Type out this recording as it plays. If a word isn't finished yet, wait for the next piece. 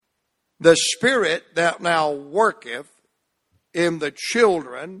the Spirit that now worketh in the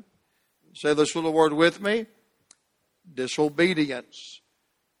children, say this little word with me, disobedience.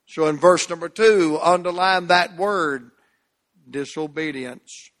 So in verse number 2, underline that word,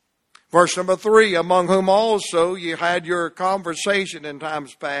 disobedience. Verse number 3, among whom also you had your conversation in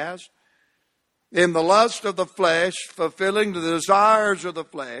times past, in the lust of the flesh, fulfilling the desires of the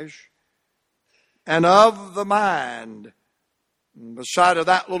flesh and of the mind. And beside of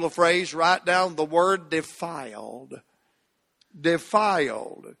that little phrase, write down the word defiled.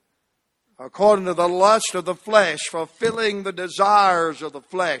 Defiled. According to the lust of the flesh, fulfilling the desires of the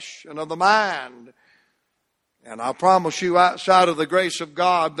flesh and of the mind. And I promise you, outside of the grace of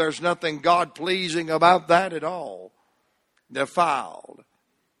God, there's nothing God-pleasing about that at all. Defiled.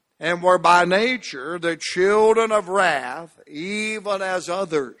 And were by nature the children of wrath, even as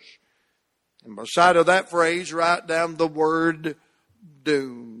others. And beside of that phrase, write down the word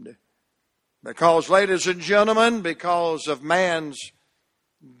doomed. Because, ladies and gentlemen, because of man's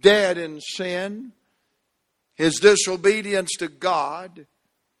dead in sin, his disobedience to God,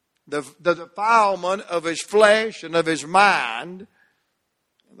 the defilement of his flesh and of his mind,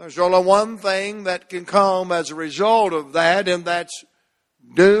 there's only one thing that can come as a result of that, and that's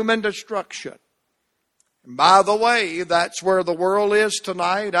doom and destruction. And by the way, that's where the world is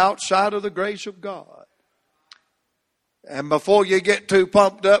tonight, outside of the grace of God. And before you get too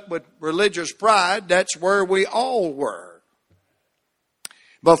pumped up with religious pride, that's where we all were.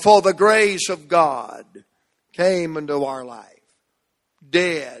 Before the grace of God came into our life.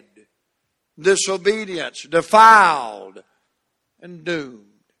 Dead, disobedience, defiled, and doomed.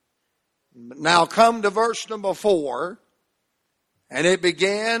 Now come to verse number 4, and it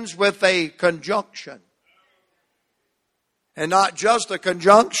begins with a conjunction. And not just a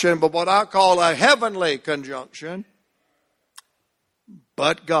conjunction, but what I call a heavenly conjunction.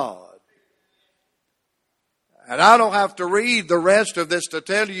 But God. And I don't have to read the rest of this to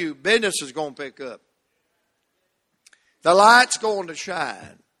tell you business is going to pick up. The light's going to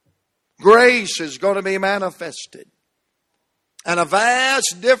shine. Grace is going to be manifested. And a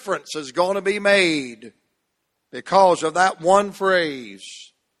vast difference is going to be made because of that one phrase.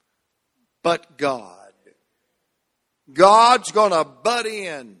 But God. God's going to butt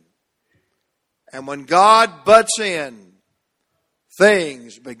in. And when God butts in,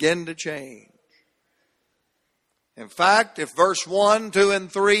 things begin to change. In fact, if verse 1, 2,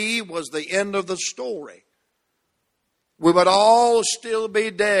 and 3 was the end of the story, we would all still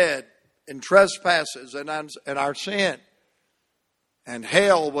be dead in trespasses and our sin. And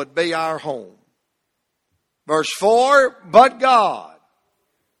hell would be our home. Verse 4, but God.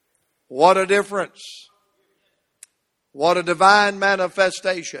 What a difference. What a divine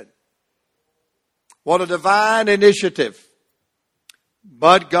manifestation. What a divine initiative.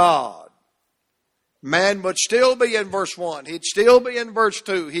 But God. Man would still be in verse 1. He'd still be in verse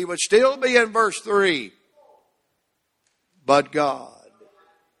 2. He would still be in verse 3. But God.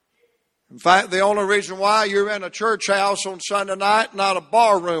 In fact, the only reason why you're in a church house on Sunday night, not a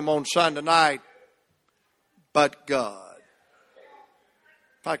bar room on Sunday night, but God.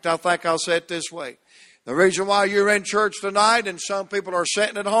 In fact, I think I'll say it this way. The reason why you're in church tonight and some people are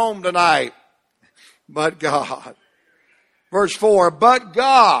sitting at home tonight, but God. Verse 4, but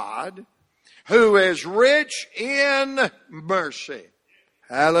God, who is rich in mercy.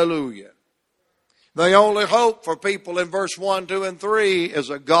 Hallelujah. The only hope for people in verse 1, 2, and 3 is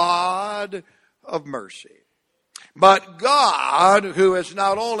a God of mercy. But God, who is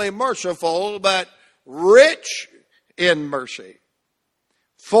not only merciful, but rich in mercy,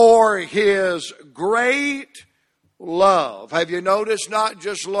 for His great love. Have you noticed not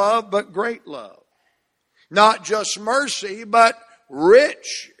just love, but great love? Not just mercy, but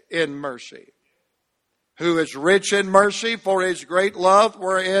rich in mercy. Who is rich in mercy for His great love,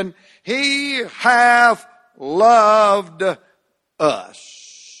 wherein He hath loved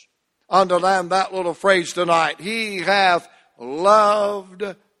us. Underline that little phrase tonight. He hath loved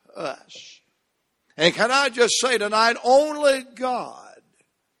us. And can I just say tonight, only God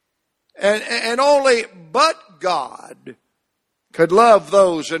and only but God could love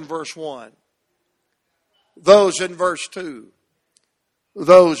those in verse 1, those in verse 2,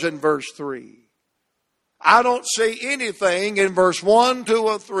 those in verse 3. I don't see anything in verse 1, 2,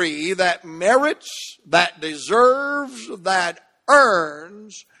 or 3 that merits, that deserves, that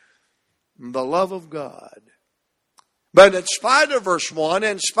earns the love of God. But in spite of verse 1,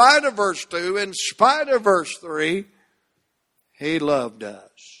 in spite of verse 2, in spite of verse 3, He loved us.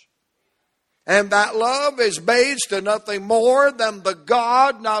 And that love is based on nothing more than the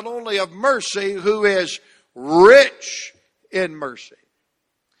God not only of mercy, who is rich in mercy.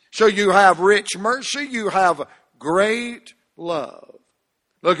 So you have rich mercy, you have great love.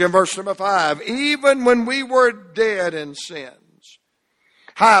 Look in verse number 5. Even when we were dead in sins,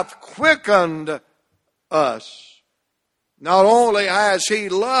 hath quickened us. Not only has he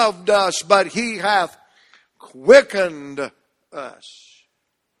loved us, but he hath quickened us.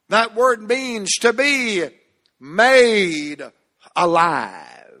 That word means to be made alive.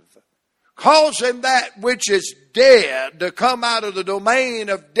 Causing that which is dead to come out of the domain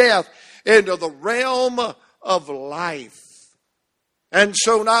of death into the realm of life. And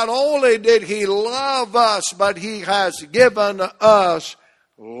so not only did he love us, but he has given us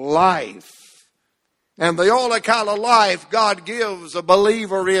life. And the only kind of life God gives a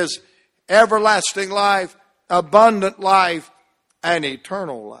believer is everlasting life, abundant life, and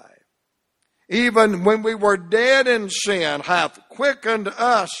eternal life. Even when we were dead in sin, hath quickened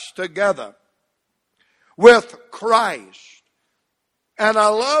us together with Christ. And I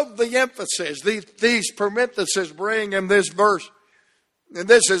love the emphasis these parentheses bring in this verse. And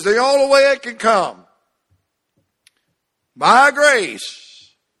this is the only way it can come. By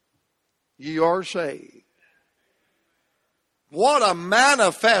grace, ye are saved. What a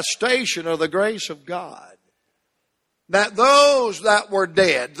manifestation of the grace of God. That those that were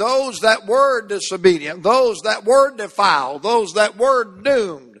dead, those that were disobedient, those that were defiled, those that were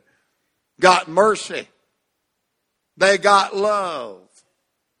doomed, got mercy. They got love.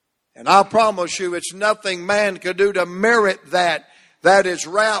 And I promise you, it's nothing man could do to merit that. That is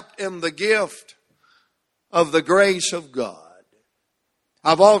wrapped in the gift of the grace of God.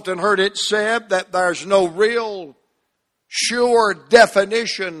 I've often heard it said that there's no real sure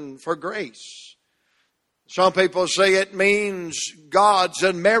definition for grace. Some people say it means God's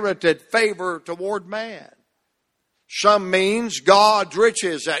unmerited favor toward man. Some means God's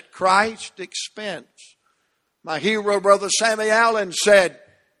riches at Christ's expense. My hero, Brother Sammy Allen, said,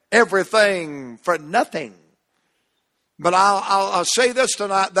 everything for nothing. But I'll say this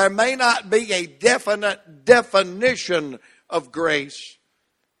tonight, there may not be a definite definition of grace.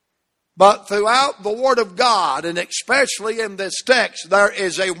 But throughout the Word of God, and especially in this text, there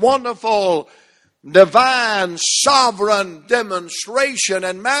is a wonderful divine, sovereign demonstration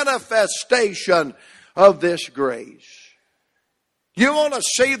and manifestation of this grace. You want to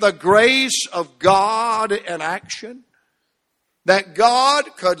see the grace of God in action? That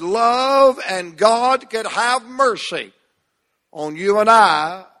God could love and God could have mercy on you and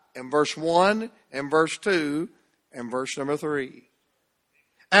I in verse 1 and verse 2 and verse number 3.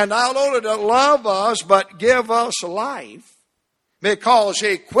 And not only to love us, but give us life. Because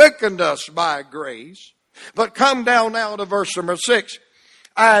he quickened us by grace. But come down now to verse number 6.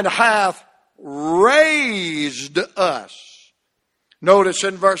 And hath raised us. Notice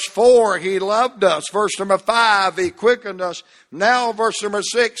in verse 4, he loved us. Verse number 5, he quickened us. Now verse number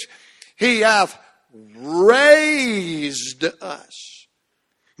 6, he hath raised us.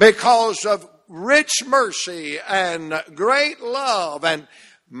 Because of rich mercy and great love and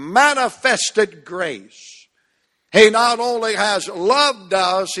manifested grace. He not only has loved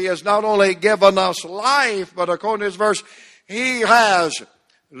us, he has not only given us life, but according to this verse, he has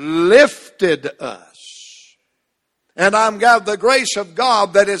lifted us. And I'm glad the grace of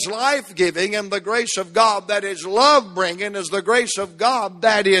God that is life-giving and the grace of God that is love-bringing is the grace of God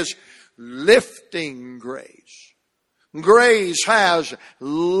that is lifting grace. Grace has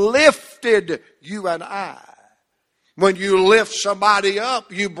lifted you and I. When you lift somebody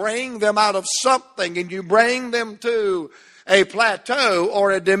up, you bring them out of something and you bring them to a plateau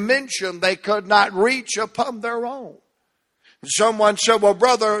or a dimension they could not reach upon their own. Someone said, well,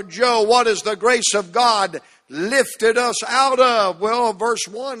 Brother Joe, what is the grace of God lifted us out of? Well, verse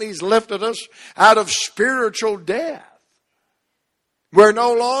 1, he's lifted us out of spiritual death. We're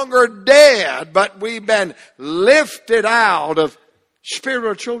no longer dead, but we've been lifted out of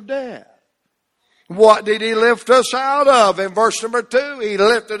spiritual death. What did he lift us out of? In verse number 2, he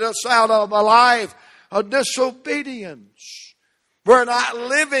lifted us out of a life of disobedience. We're not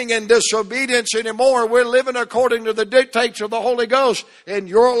living in disobedience anymore. We're living according to the dictates of the Holy Ghost in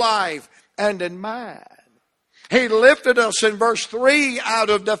your life and in mine. He lifted us in verse 3 out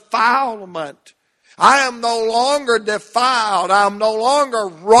of defilement. I am no longer defiled. I'm no longer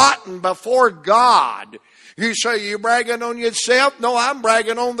rotten before God. You say you're bragging on yourself? No, I'm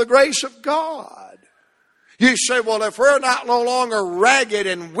bragging on the grace of God. You say, well, if we're not no longer ragged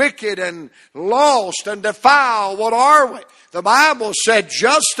and wicked and lost and defiled, what are we? The Bible said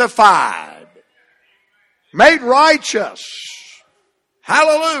justified, made righteous.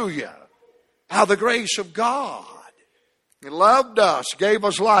 Hallelujah. How the grace of God. He loved us, gave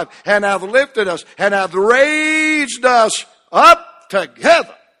us life, and hath lifted us, and hath raised us up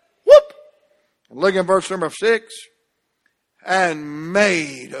together And look at verse number 6. And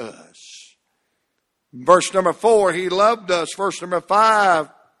made us. Verse number 4, He loved us. Verse number 5,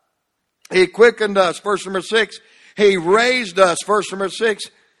 He quickened us. Verse number 6, He raised us. Verse number 6,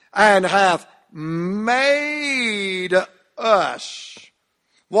 and hath made us.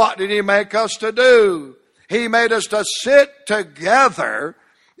 What did He make us to do? He made us to sit together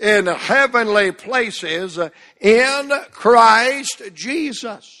in heavenly places in Christ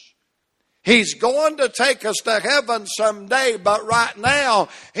Jesus. He's going to take us to heaven someday, but right now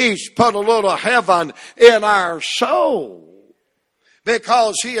He's put a little heaven in our soul.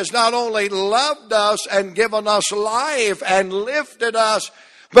 Because He has not only loved us and given us life and lifted us,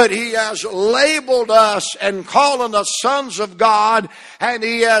 but He has labeled us and calling us sons of God, and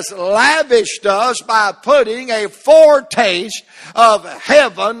He has lavished us by putting a foretaste of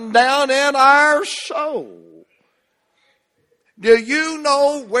heaven down in our soul. Do you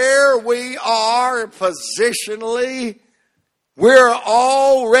know where we are positionally? We're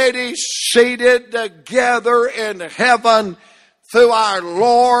already seated together in heaven through our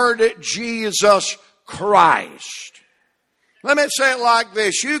Lord Jesus Christ. Let me say it like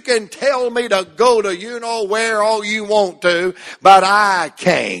this. You can tell me to go to you know where all you want to, but I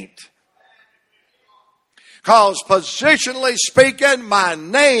can't. Because positionally speaking, my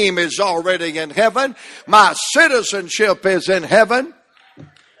name is already in heaven. My citizenship is in heaven.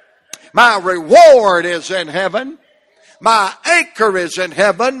 My reward is in heaven. My anchor is in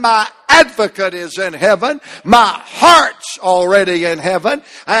heaven. My advocate is in heaven. My heart's already in heaven.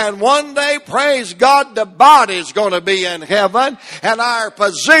 And one day, praise God, the body's going to be in heaven. And our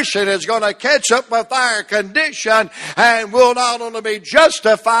position is going to catch up with our condition. And we'll not only be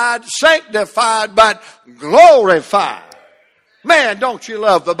justified, sanctified, but glorified. Man, don't you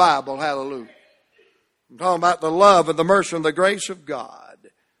love the Bible? Hallelujah. I'm talking about the love and the mercy and the grace of God.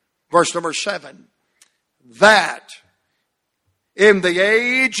 Verse number 7. That in the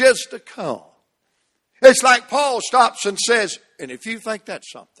ages to come. It's like Paul stops and says, and if you think that's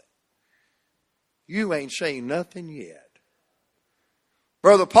something, you ain't seen nothing yet.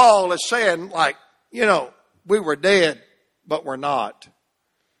 Brother Paul is saying, like, we were dead, but we're not.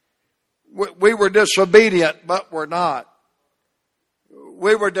 We were disobedient, but we're not.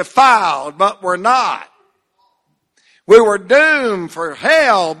 We were defiled, but we're not. We were doomed for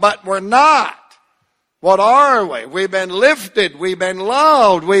hell, but we're not. What are we? We've been lifted. We've been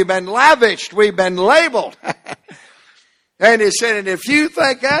loved. We've been lavished. We've been labeled. And he said, and if you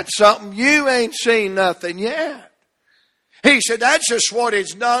think that's something, you ain't seen nothing yet. He said, that's just what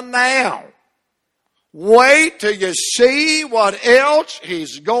He's done now. Wait till you see what else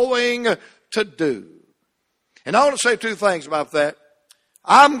He's going to do. And I want to say two things about that.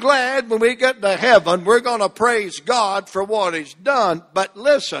 I'm glad when we get to heaven, we're going to praise God for what He's done. But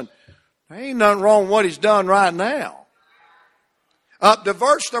listen, there ain't nothing wrong with what He's done right now. Up to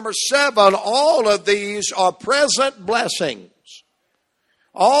verse number 7, all of these are present blessings.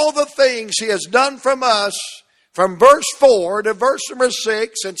 All the things He has done from us, from verse 4 to verse number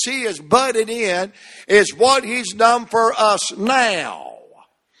 6, since He has butted in, is what He's done for us now.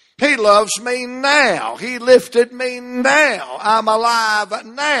 He loves me now. He lifted me now. I'm alive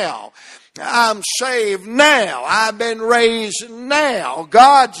now. I'm saved now. I've been raised now.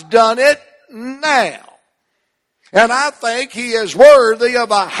 God's done it now. And I think He is worthy of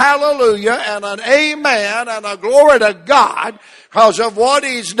a hallelujah and an amen and a glory to God because of what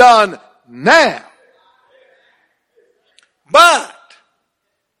He's done now. But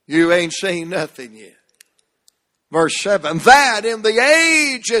you ain't seen nothing yet. Verse 7, that in the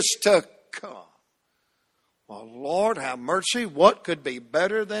ages to come. Well, Lord, have mercy. What could be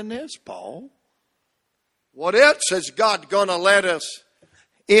better than this, Paul? What else is God going to let us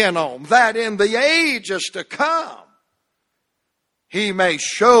in on? That in the ages to come, He may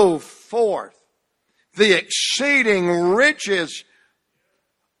show forth the exceeding riches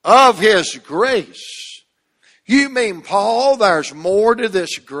of His grace. You mean, Paul, there's more to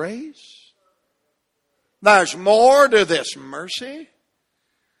this grace? There's more to this mercy?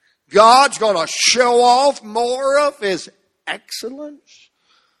 God's going to show off more of His excellence?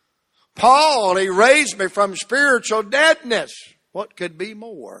 Paul, He raised me from spiritual deadness. What could be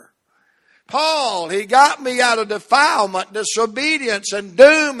more? Paul, He got me out of defilement, disobedience, and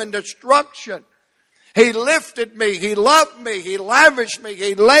doom and destruction. He lifted me. He loved me. He lavished me.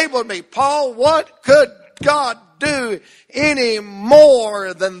 He labeled me. Paul, what could God do any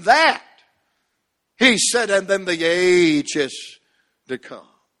more than that? He said, and then the ages to come.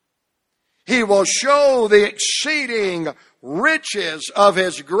 He will show the exceeding riches of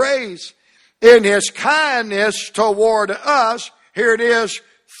His grace in His kindness toward us. Here it is,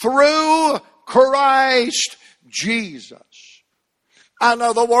 through Christ Jesus. In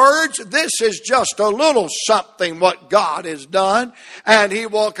other words, this is just a little something what God has done, and He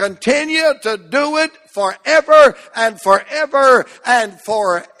will continue to do it forever and forever and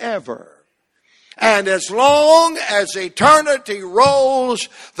forever. And as long as eternity rolls,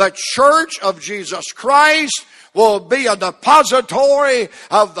 the church of Jesus Christ will be a depository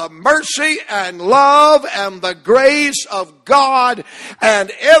of the mercy and love and the grace of God.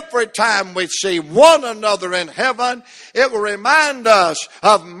 And every time we see one another in heaven, it will remind us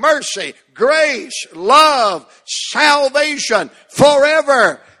of mercy, grace, love, salvation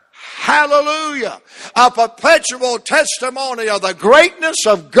forever. Hallelujah. A perpetual testimony of the greatness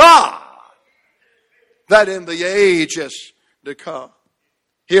of God, that in the ages to come,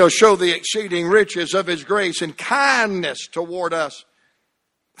 He'll show the exceeding riches of His grace and kindness toward us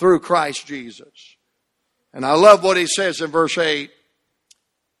through Christ Jesus. And I love what He says in verse 8.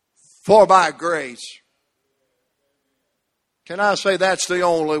 For by grace. Can I say that's the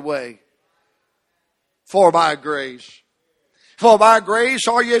only way? For by grace. For by grace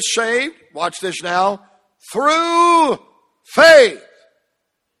are you saved. Watch this now. Through faith.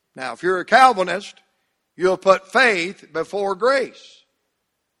 Now, if you're a Calvinist, you'll put faith before grace.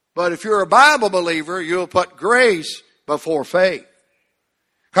 But if you're a Bible believer, you'll put grace before faith.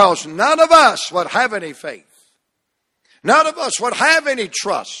 Because none of us would have any faith. None of us would have any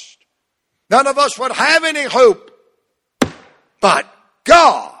trust. None of us would have any hope. But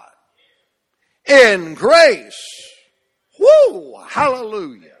God, in grace, whoo,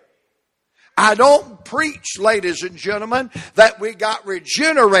 hallelujah. I don't preach, ladies and gentlemen, that we got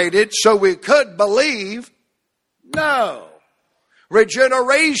regenerated so we could believe. No.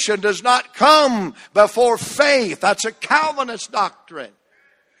 Regeneration does not come before faith. That's a Calvinist doctrine.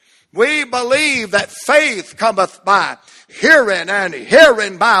 We believe that faith cometh by hearing, and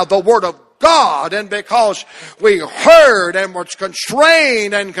hearing by the word of God. And because we heard and were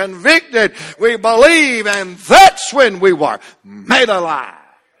constrained and convicted, we believe, and that's when we were made alive.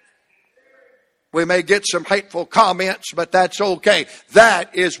 We may get some hateful comments, but that's okay.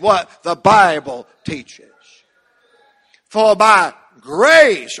 That is what the Bible teaches. For by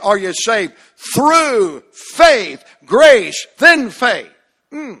grace are you saved through faith. Grace, then faith.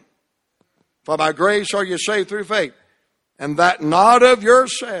 For by grace are you saved through faith. And that not of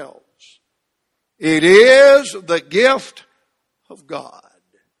yourselves. It is the gift of God.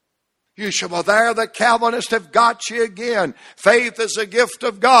 You say, well, there the Calvinists have got you again. Faith is a gift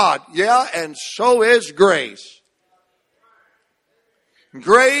of God. Yeah, and so is grace.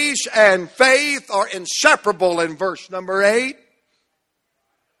 Grace and faith are inseparable in verse number 8.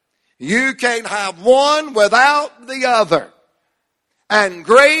 You can't have one without the other. And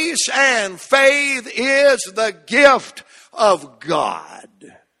grace and faith is the gift of God.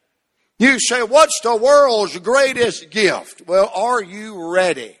 You say, what's the world's greatest gift? Well, are you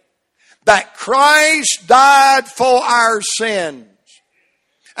ready? That Christ died for our sins.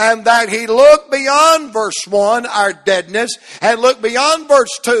 And that He looked beyond verse 1, our deadness, and looked beyond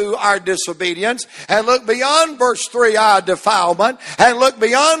verse 2, our disobedience, and looked beyond verse 3, our defilement, and looked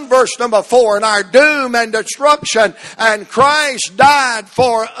beyond verse number 4, and our doom and destruction. And Christ died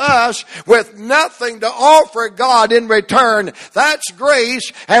for us with nothing to offer God in return. That's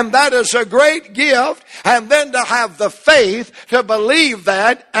grace, and that is a great gift. And then to have the faith to believe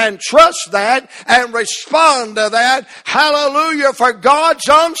that, and trust that, and respond to that. Hallelujah, for God's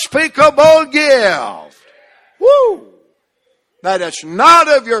unspeakable gift. Woo! That is not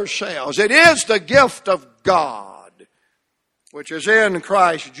of yourselves. It is the gift of God, which is in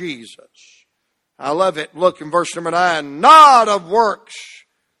Christ Jesus. I love it. Look in verse number 9. Not of works,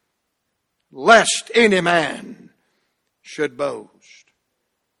 lest any man should boast.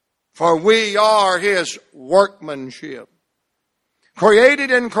 For we are His workmanship, created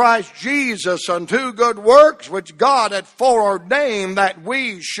in Christ Jesus unto good works, which God had foreordained that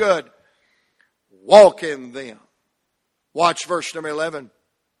we should walk in them. Watch verse number 11.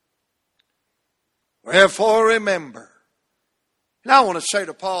 Wherefore remember. And I want to say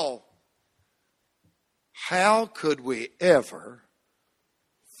to Paul, how could we ever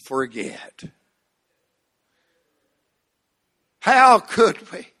forget? How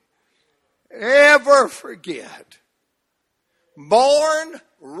could we ever forget? Born,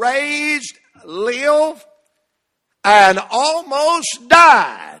 raised, lived, and almost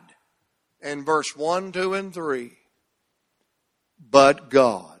died in verse 1, 2, and 3. But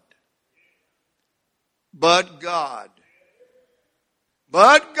God. But God.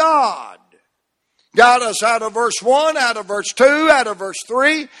 But God got us out of verse 1, out of verse 2, out of verse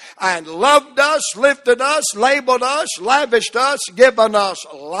 3, and loved us, lifted us, labeled us, lavished us, given us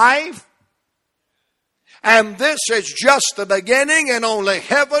life. And this is just the beginning, and only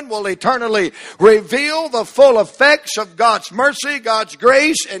heaven will eternally reveal the full effects of God's mercy, God's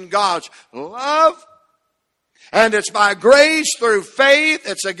grace, and God's love. And it's by grace through faith.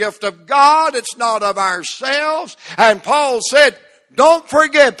 It's a gift of God. It's not of ourselves. And Paul said, don't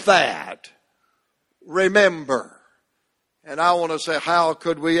forget that. Remember. And I want to say, how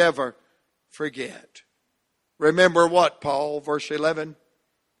could we ever forget? Remember what, Paul? Verse 11.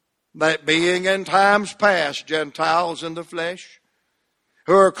 That being in times past Gentiles in the flesh,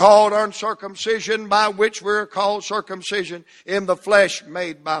 who are called uncircumcision, by which we are called circumcision in the flesh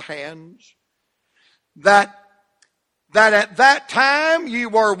made by hands, that at that time you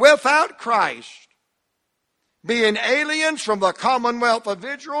were without Christ, being aliens from the commonwealth of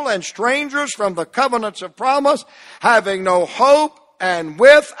Israel and strangers from the covenants of promise, having no hope and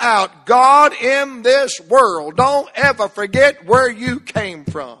without God in this world. Don't ever forget where you came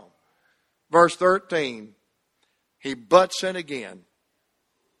from. Verse 13, he butts in again.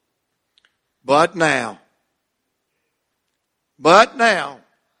 But now,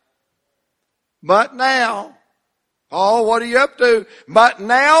 Paul, what are you up to? But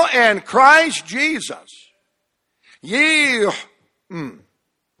now in Christ Jesus, ye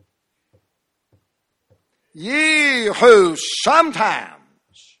who sometimes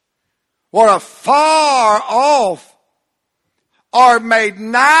were afar off are made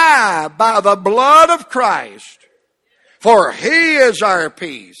nigh by the blood of Christ. For he is our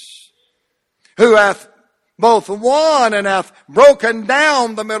peace, who hath both won and hath broken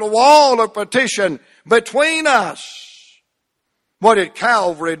down the middle wall of partition between us. What did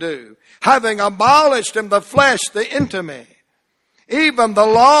Calvary do? Having abolished in the flesh the enmity, even the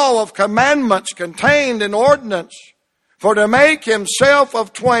law of commandments contained in ordinance, for to make himself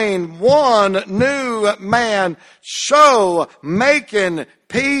of twain one new man, so making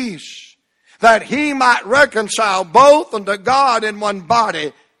peace, that he might reconcile both unto God in one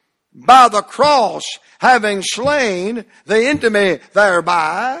body by the cross, having slain the enmity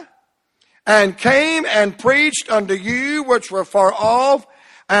thereby, and came and preached unto you which were far off,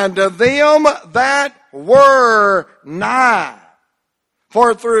 and to them that were nigh.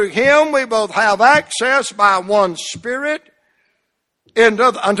 For through him we both have access by one Spirit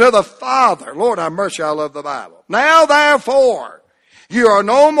unto the Father. Lord have mercy, I love the Bible. Now therefore, you are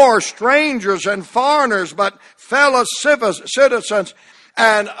no more strangers and foreigners, but fellow citizens,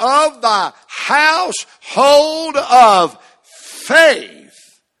 and of the household of faith.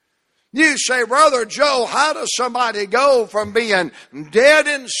 You say, Brother Joe, how does somebody go from being dead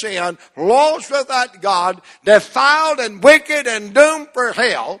in sin, lost without God, defiled and wicked and doomed for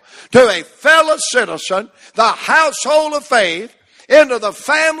hell, to a fellow citizen, the household of faith, into the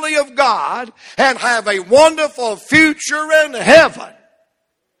family of God, and have a wonderful future in heaven?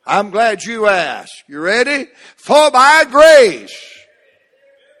 I'm glad you asked. You ready? For by grace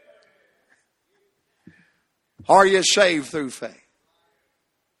are you saved through faith.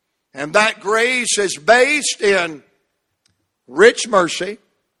 And that grace is based in rich mercy,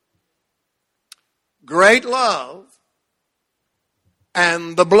 great love,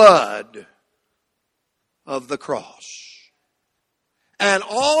 and the blood of the cross. And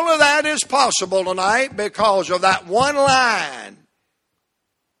all of that is possible tonight because of that one line.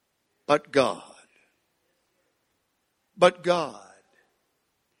 But God. But God.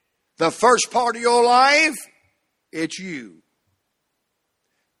 The first part of your life, it's you.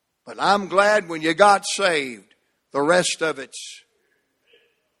 But I'm glad when you got saved, the rest of it's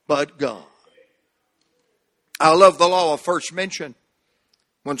but God. I love the law of first mention.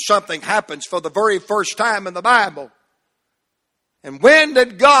 When something happens for the very first time in the Bible. And when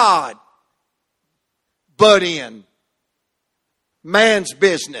did God butt in man's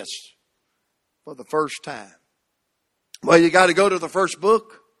business for the first time? Well, you got to go to the first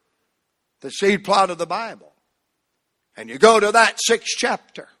book, the seed plot of the Bible. And you go to that 6th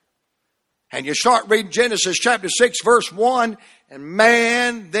chapter. And you start reading Genesis chapter 6, verse 1. And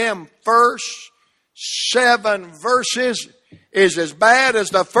man, them first 7 verses is as bad as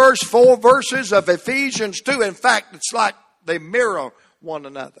the first 4 verses of Ephesians 2. In fact, it's like they mirror one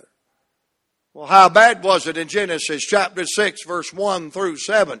another. Well, how bad was it in Genesis chapter 6, verse 1 through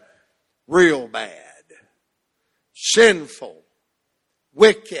 7? Real bad. Sinful.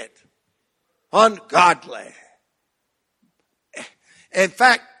 Wicked. Ungodly. In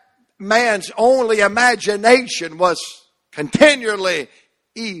fact, man's only imagination was continually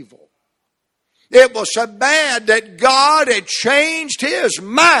evil. It was so bad that God had changed his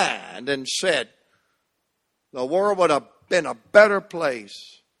mind and said, the world would have been a better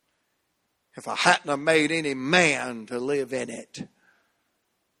place if I hadn't have made any man to live in it.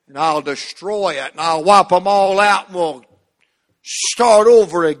 and I'll destroy it, and I'll wipe them all out, and we'll start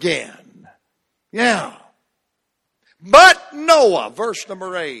over again. Yeah. But Noah, verse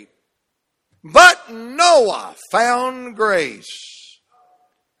number 8. But Noah found grace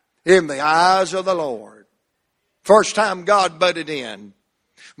in the eyes of the Lord. First time God butted in.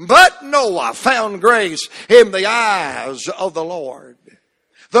 But Noah found grace in the eyes of the Lord.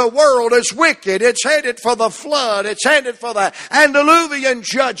 The world is wicked. It's headed for the flood. It's headed for the antediluvian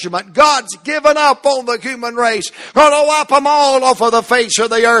judgment. God's given up on the human race. Going to wipe them all off of the face of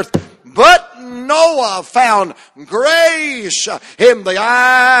the earth. But Noah found grace in the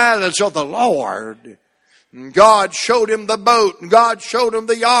eyes of the Lord. And God showed him the boat, and God showed him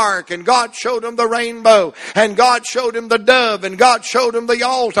the ark, and God showed him the rainbow, and God showed him the dove, and God showed him the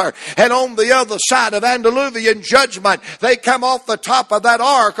altar. And on the other side of antediluvian judgment, they come off the top of that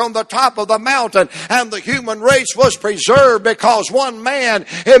ark on the top of the mountain, and the human race was preserved because one man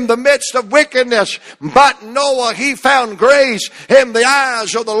in the midst of wickedness. But Noah, he found grace in the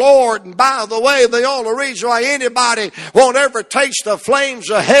eyes of the Lord. And by the way, the only reason why anybody won't ever taste the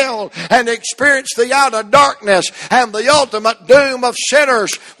flames of hell and experience the outer darkness and the ultimate doom of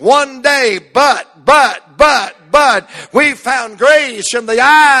sinners one day, but we found grace in the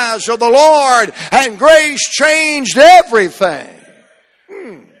eyes of the Lord, and grace changed everything.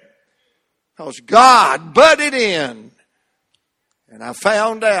 Because God butted in. And I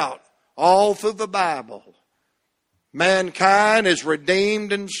found out all through the Bible, mankind is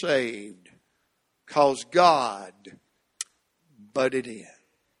redeemed and saved because God butted in.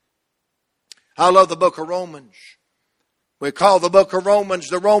 I love the book of Romans. We call the book of Romans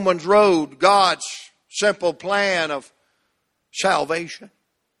the Romans Road, God's simple plan of salvation.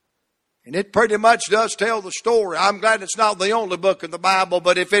 And it pretty much does tell the story. I'm glad it's not the only book in the Bible,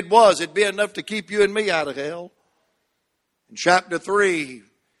 but if it was, it'd be enough to keep you and me out of hell. In chapter 3,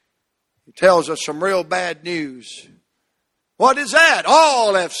 he tells us some real bad news. What is that?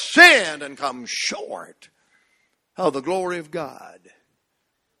 All have sinned and come short of the glory of God.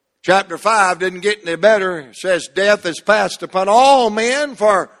 Chapter 5 didn't get any better. It says death is passed upon all men,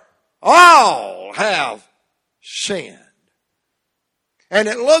 for all have sinned. And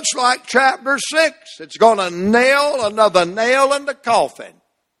it looks like chapter 6. It's going to nail another nail in the coffin.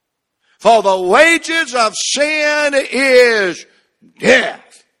 For the wages of sin is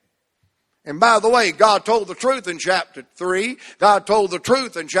death. And by the way, God told the truth in chapter 3. God told the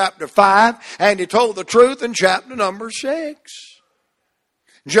truth in chapter 5. And He told the truth in chapter number 6.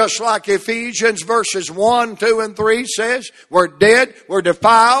 Just like Ephesians verses 1, 2, and 3 says, we're dead, we're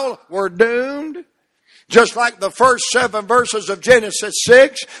defiled, we're doomed. Just like the first 7 verses of Genesis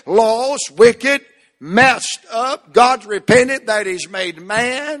 6, lost, wicked, messed up. God's repented that He's made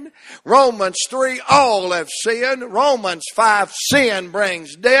man. Romans 3, all have sinned. Romans 5, sin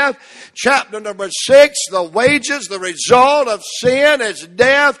brings death. Chapter number 6, the wages, the result of sin is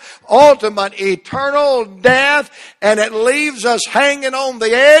death, ultimate eternal death, and it leaves us hanging on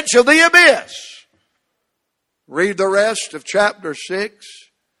the edge of the abyss. Read the rest of chapter 6,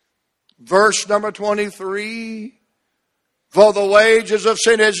 verse number 23. For the wages of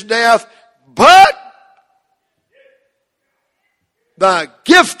sin is death, but the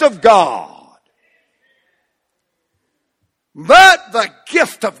gift of God. But the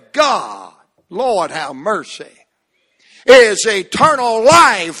gift of God, Lord have mercy, is eternal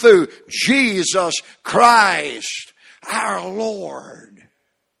life through Jesus Christ our Lord.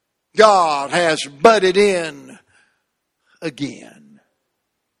 God has butted in again.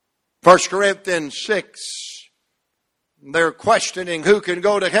 1 Corinthians 6, they're questioning who can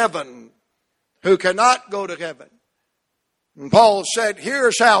go to heaven, who cannot go to heaven. And Paul said,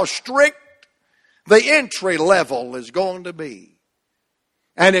 here's how strict the entry level is going to be.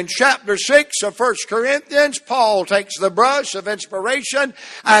 And in chapter 6 of 1 Corinthians, Paul takes the brush of inspiration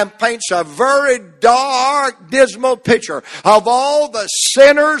and paints a very dark, dismal picture of all the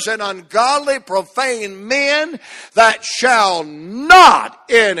sinners and ungodly, profane men that shall not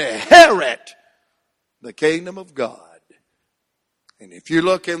inherit the kingdom of God. And if you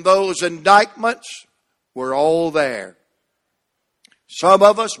look in those indictments, we're all there. Some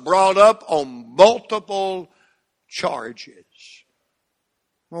of us brought up on multiple charges.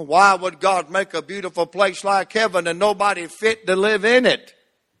 Well, why would God make a beautiful place like heaven and nobody fit to live in it?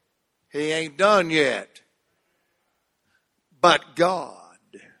 He ain't done yet. But God.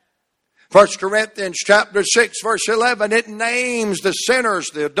 1 Corinthians chapter 6 verse 11, it names the sinners,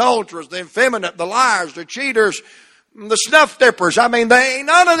 the adulterers, the effeminate, the liars, the cheaters, the snuff dippers. I mean, there ain't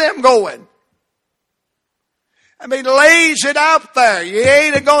none of them going. I mean, lays it out there. You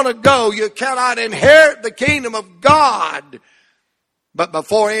ain't going to go. You cannot inherit the kingdom of God. But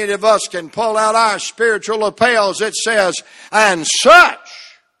before any of us can pull out our spiritual lapels, it says, and such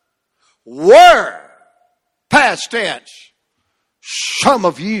were, past tense, some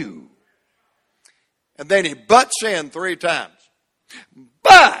of you. And then he butts in 3 times.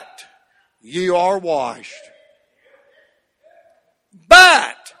 But ye are washed.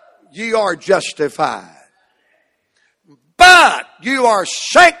 But ye are justified. But you are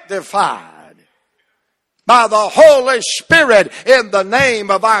sanctified by the Holy Spirit in the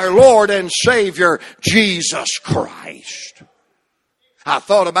name of our Lord and Savior, Jesus Christ. I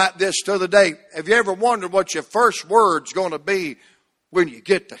thought about this the other day. Have you ever wondered what your first word's going to be when you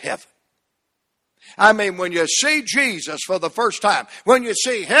get to heaven? I mean, when you see Jesus for the first time, when you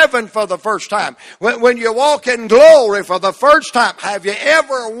see heaven for the first time, when you walk in glory for the first time, have you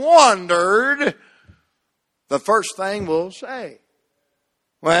ever wondered the first thing we'll say?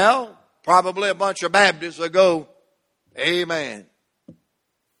 Well, probably a bunch of Baptists will go, amen. A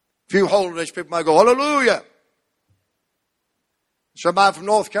few holiness people might go, hallelujah. Somebody from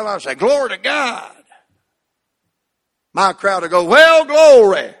North Carolina say, glory to God. My crowd will go, well,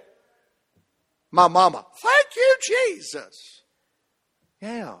 glory. My mama, thank you, Jesus.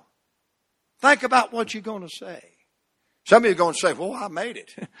 Yeah. Think about what you're going to say. Some of you are going to say, well, I made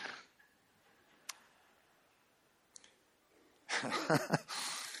it.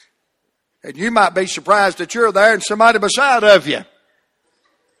 And you might be surprised that you're there and somebody beside of you.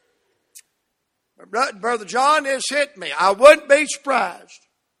 Brother John, this hit me. I wouldn't be surprised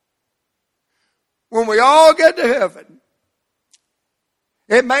when we all get to heaven.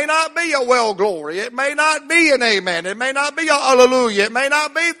 It may not be a well glory. It may not be an amen. It may not be a hallelujah. It may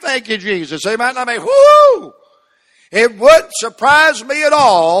not be thank you, Jesus. It might not be whoo. It wouldn't surprise me at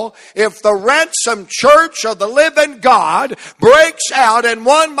all if the ransomed church of the living God breaks out in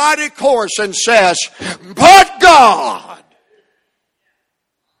one mighty chorus and says, but God.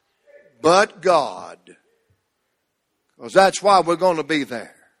 But God. Because that's why we're going to be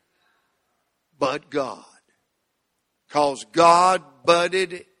there. But God. Because God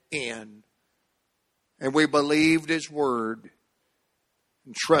butted in. And we believed His word.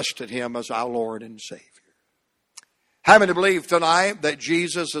 And trusted Him as our Lord and Savior. How many believe tonight that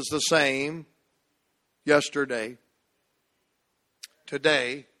Jesus is the same yesterday,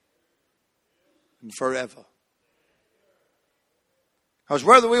 today, and forever? Because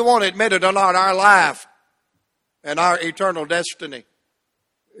whether we want to admit it or not, our life and our eternal destiny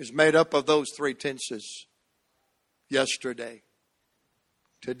is made up of those 3 tenses. Yesterday,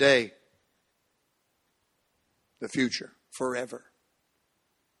 today, the future, forever.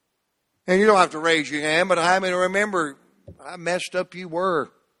 And you don't have to raise your hand, but how many remember how messed up you were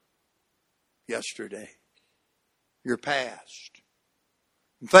yesterday? Your past.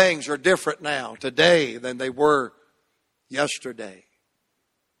 And things are different now, today, than they were yesterday.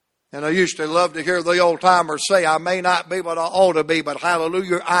 And I used to love to hear the old timers say, I may not be what I ought to be, but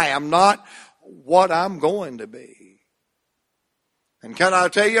hallelujah, I am not what I'm going to be. And can I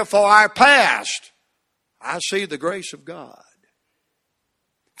tell you, for our past, I see the grace of God.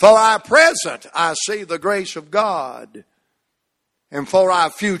 For our present, I see the grace of God. And for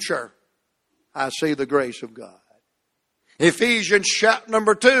our future, I see the grace of God. Ephesians chapter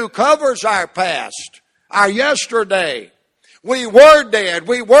number 2 covers our past, our yesterday. We were dead.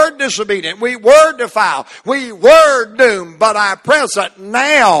 We were disobedient. We were defiled. We were doomed. But our present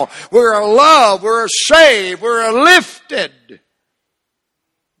now, we're loved. We're saved. We're lifted.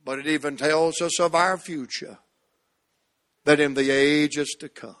 But it even tells us of our future. That in the ages to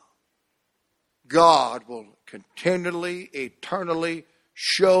come, God will continually, eternally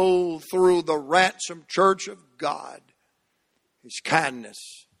show through the ransomed church of God His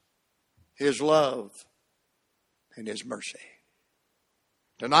kindness, His love, and His mercy.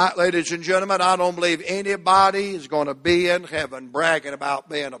 Tonight, ladies and gentlemen, I don't believe anybody is going to be in heaven bragging about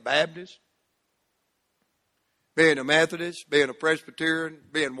being a Baptist, being a Methodist, being a Presbyterian,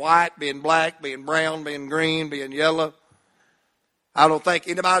 being white, being black, being brown, being green, being yellow. I don't think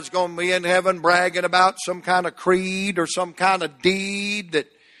anybody's going to be in heaven bragging about some kind of creed or some kind of deed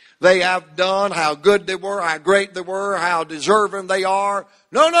that they have done, how good they were, how great they were, how deserving they are.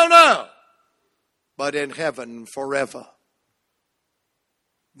 No, no, no. But in heaven forever,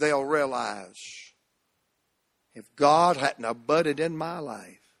 they'll realize if God hadn't abutted in my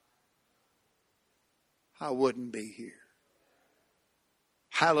life, I wouldn't be here.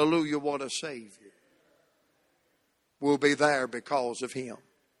 Hallelujah, what a Savior. We'll be there because of Him.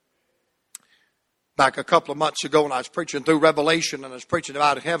 Back a couple of months ago when I was preaching through Revelation and I was preaching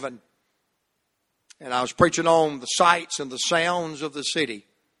about heaven, and I was preaching on the sights and the sounds of the city.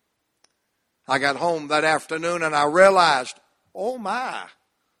 I got home that afternoon and I realized oh my,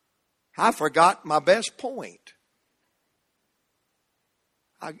 I forgot my best point.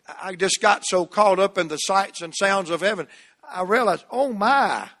 I just got so caught up in the sights and sounds of heaven, I realized, oh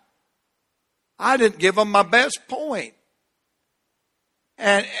my, I didn't give them my best point.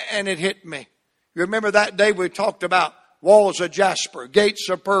 And it hit me. You remember that day we talked about walls of jasper, gates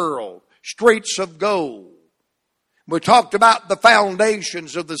of pearl, streets of gold. We talked about the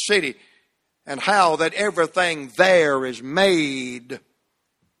foundations of the city and how that everything there is made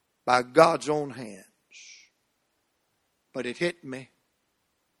by God's own hands. But it hit me.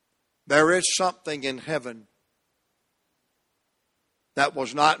 There is something in heaven that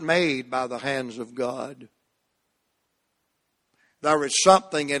was not made by the hands of God. There is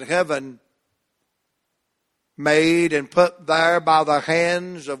something in heaven made and put there by the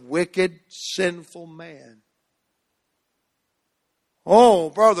hands of wicked, sinful men. Oh,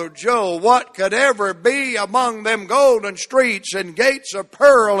 Brother Joe, what could ever be among them golden streets and gates of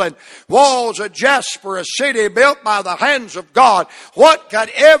pearl and walls of jasper, a city built by the hands of God? What could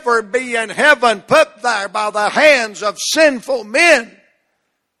ever be in heaven put there by the hands of sinful men?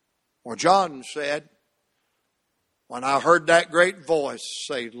 Well, John said, when I heard that great voice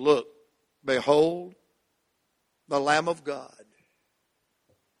say, look, behold, the Lamb of God.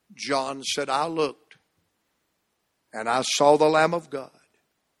 John said, I looked, and I saw the Lamb of God,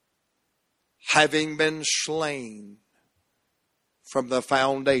 having been slain from the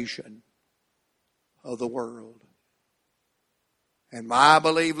foundation of the world. And I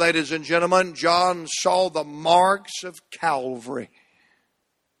believe, ladies and gentlemen, John saw the marks of Calvary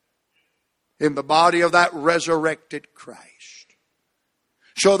in the body of that resurrected Christ.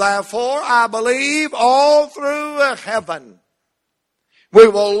 So therefore, I believe all through heaven, we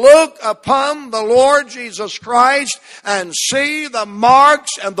will look upon the Lord Jesus Christ and see the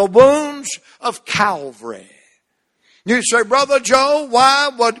marks and the wounds of Calvary. You say, Brother Joe, why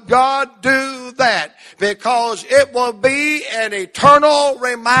would God do that? Because it will be an eternal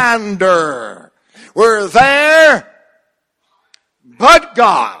reminder. We're there, but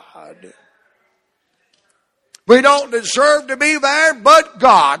God. We don't deserve to be there, but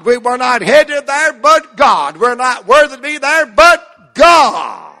God. We were not headed there, but God. We're not worthy to be there, but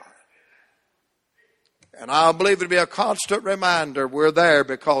God. And I believe it'll be a constant reminder we're there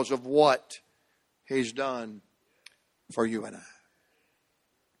because of what He's done for you and I.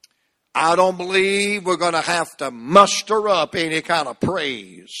 I don't believe we're going to have to muster up any kind of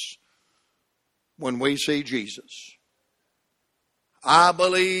praise when we see Jesus. I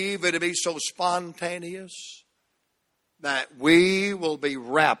believe it'll be so spontaneous that we will be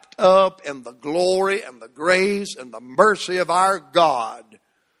wrapped up in the glory and the grace and the mercy of our God.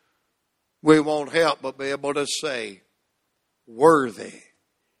 We won't help but be able to say, worthy,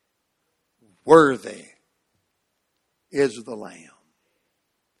 worthy is the Lamb.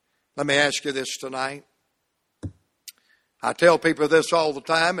 Let me ask you this tonight. I tell people this all the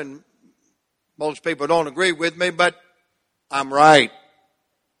time, and most people don't agree with me, but I'm right.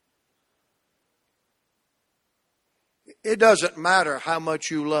 It doesn't matter how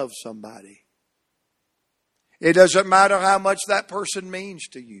much you love somebody. It doesn't matter how much that person means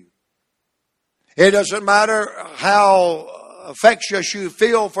to you. It doesn't matter how affectionate you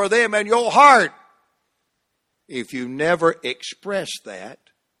feel for them in your heart. If you never express that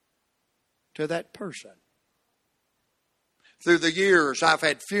to that person. Through the years, I've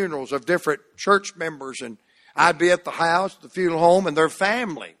had funerals of different church members, and I'd be at the house, the funeral home, and their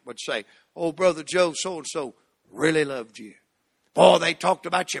family would say, oh, Brother Joe, so-and-so really loved you. Boy, they talked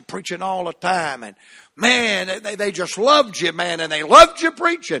about you preaching all the time. And man, they just loved you, man. And they loved you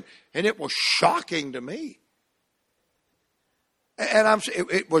preaching. And it was shocking to me. And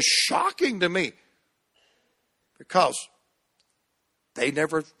it was shocking to me. Because they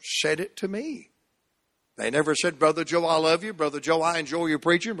never said it to me. They never said, Brother Joe, I love you. Brother Joe, I enjoy your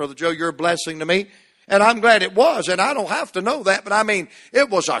preaching. Brother Joe, you're a blessing to me. And I'm glad it was. And I don't have to know that. But I mean, it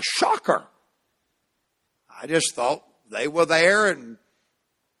was a shocker. I just thought they were there and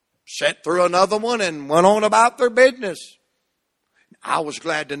sat through another one and went on about their business. I was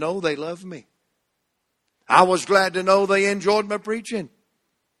glad to know they loved me. I was glad to know they enjoyed my preaching.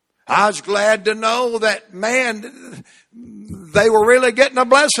 I was glad to know that, man, they were really getting a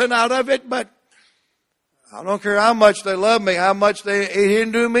blessing out of it. But I don't care how much they love me, how much it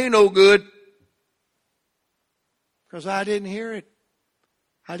didn't do me no good. Because I didn't hear it.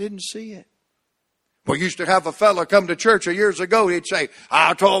 I didn't see it. We used to have a fella come to church years ago. He'd say,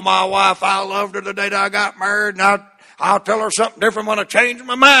 I told my wife I loved her the day that I got married, and I'll tell her something different when I change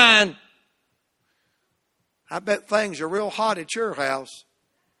my mind. I bet things are real hot at your house.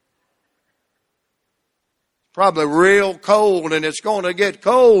 Probably real cold, and it's going to get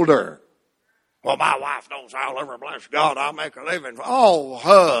colder. Well, my wife knows I'll ever bless God. I'll make a living. Oh,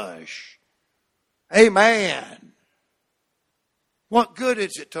 hush. Amen. What good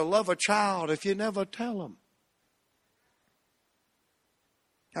is it to love a child if you never tell them?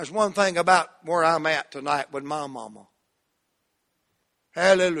 There's one thing about where I'm at tonight with my mama.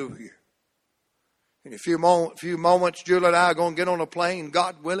 Hallelujah. In a few moments, Julie and I are going to get on a plane.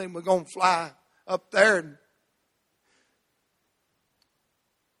 God willing, we're going to fly up there. And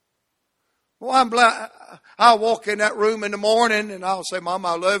I'll walk in that room in the morning and I'll say, Mama,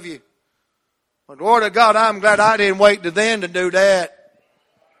 I love you. But Lord of God, I'm glad I didn't wait to then to do that.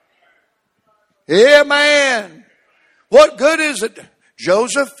 Amen. What good is it,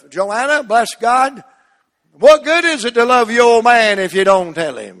 Joseph, Joanna, bless God. What good is it to love your old man if you don't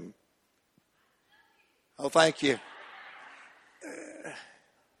tell him? Oh, thank you.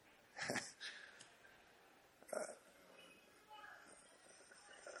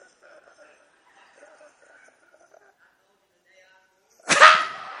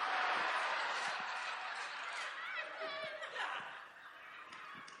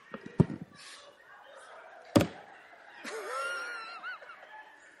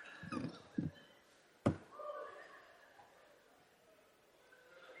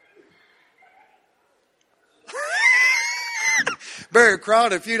 Barry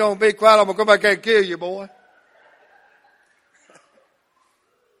Crowder, if you don't be quiet, I'm going to come back and kill you, boy.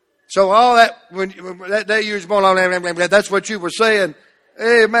 So all that, when that day you was born on, that's what you were saying.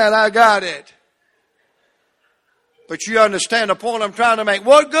 Amen, I got it. But you understand the point I'm trying to make.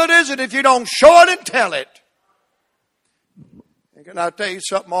 What good is it if you don't show it and tell it? And can I tell you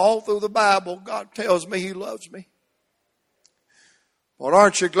something? All through the Bible, God tells me He loves me. But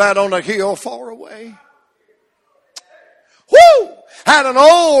aren't you glad on a hill far away? Woo! Had an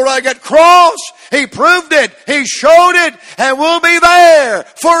old rugged cross. He proved it. He showed it. And we'll be there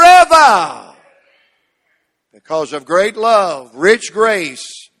forever. Because of great love, rich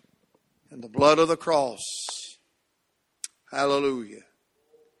grace, and the blood of the cross. Hallelujah.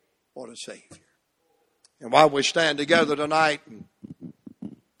 What a Savior. And while we stand together tonight,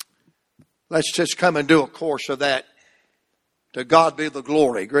 let's just come and do a course of that. To God be the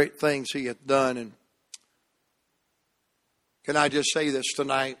glory. Great things He hath done. And can I just say this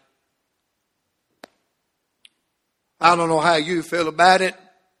tonight? I don't know how you feel about it.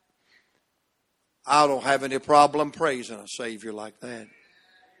 I don't have any problem praising a Savior like that.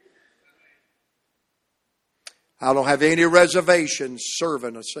 I don't have any reservations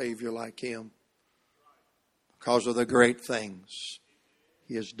serving a Savior like Him because of the great things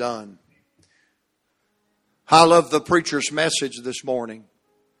He has done. I love the preacher's message this morning.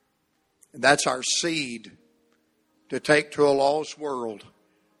 And that's our seed to take to a lost world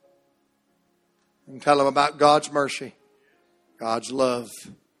and tell them about God's mercy, God's love,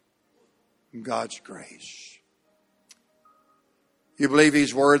 and God's grace. You believe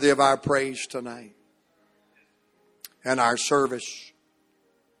He's worthy of our praise tonight and our service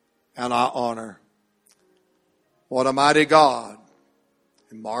and our honor. What a mighty God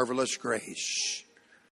and marvelous grace.